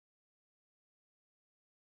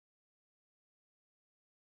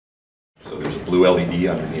So there's a blue LED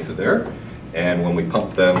underneath of there, and when we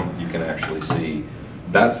pump them, you can actually see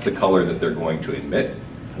that's the color that they're going to emit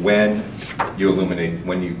when you illuminate,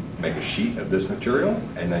 when you make a sheet of this material,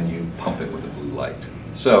 and then you pump it with a blue light.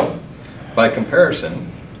 So, by comparison,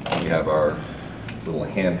 we have our little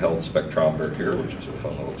handheld spectrometer here, which is a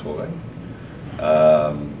fun little toy.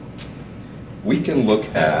 We can look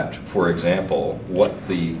at, for example, what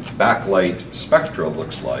the backlight spectra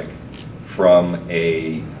looks like from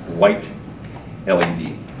a white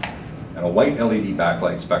LED. And a white LED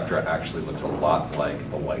backlight spectra actually looks a lot like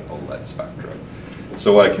a white OLED spectra.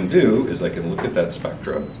 So what I can do is I can look at that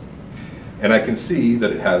spectra, and I can see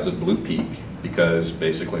that it has a blue peak, because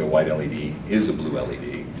basically a white LED is a blue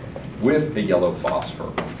LED, with a yellow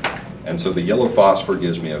phosphor. And so the yellow phosphor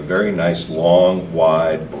gives me a very nice, long,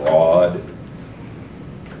 wide, broad,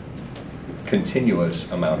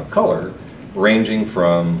 continuous amount of color, ranging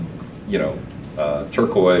from, you know,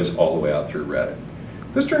 turquoise all the way out through red.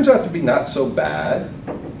 This turns out to be not so bad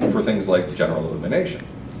for things like general illumination,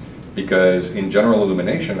 because in general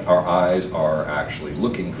illumination, our eyes are actually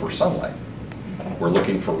looking for sunlight. We're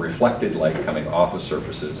looking for reflected light coming off of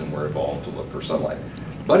surfaces, and we're evolved to look for sunlight.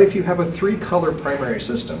 But if you have a 3-color primary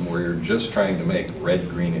system where you're just trying to make red,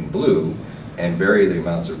 green, and blue, and vary the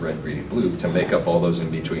amounts of red, green, and blue to make up all those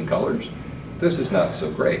in-between colors, this is not so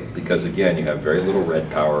great, because again, you have very little red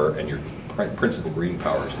power and your principal green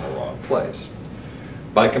power is in the wrong place.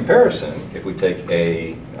 By comparison, if we take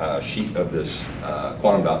a sheet of this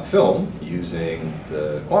quantum dot film using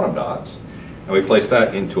the quantum dots, and we place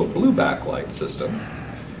that into a blue backlight system,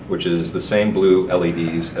 which is the same blue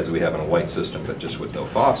LEDs as we have in a white system, but just with no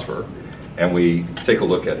phosphor, and we take a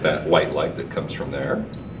look at that white light that comes from there,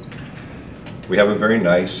 we have a very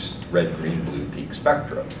nice red, green, blue peak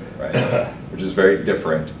spectrum, right? Which is very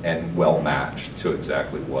different and well matched to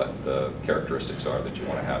exactly what the characteristics are that you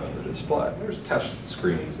want to have in the display. There's test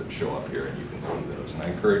screens that show up here, and you can see those, and I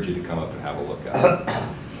encourage you to come up and have a look at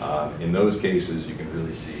them. In those cases, you can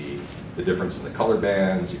really see the difference in the color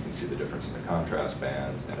bands, you can see the difference in the contrast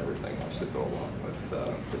bands, and everything else that go along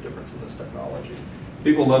with the difference in this technology.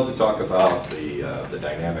 People love to talk about the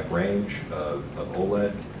dynamic range of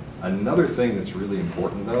OLED. Another thing that's really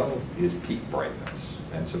important, though, is peak brightness.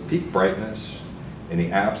 And so peak brightness, in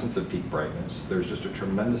the absence of peak brightness, there's just a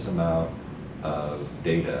tremendous amount of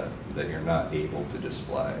data that you're not able to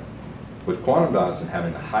display. With quantum dots and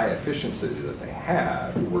having the high efficiency that they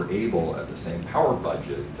have, we're able, at the same power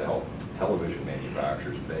budget, to help television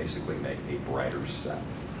manufacturers basically make a brighter set.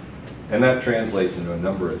 And that translates into a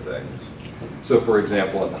number of things. So for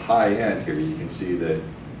example, at the high end here, you can see that,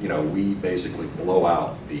 you know, we basically blow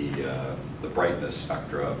out the brightness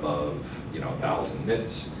spectra above, you know, 1,000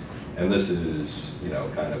 nits, and this is, you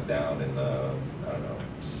know, kind of down in the, I don't know,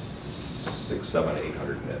 600, 700,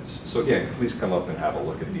 800 nits. So again, please come up and have a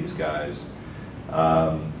look at these guys.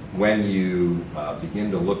 When you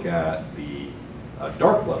begin to look at the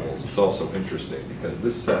dark levels, it's also interesting because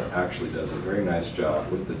this set actually does a very nice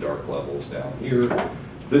job with the dark levels down here.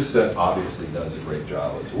 This set obviously does a great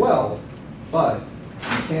job as well, but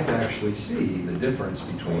you can't actually see the difference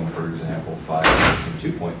between, for example, 5 nits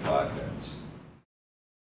and 2.5 nits.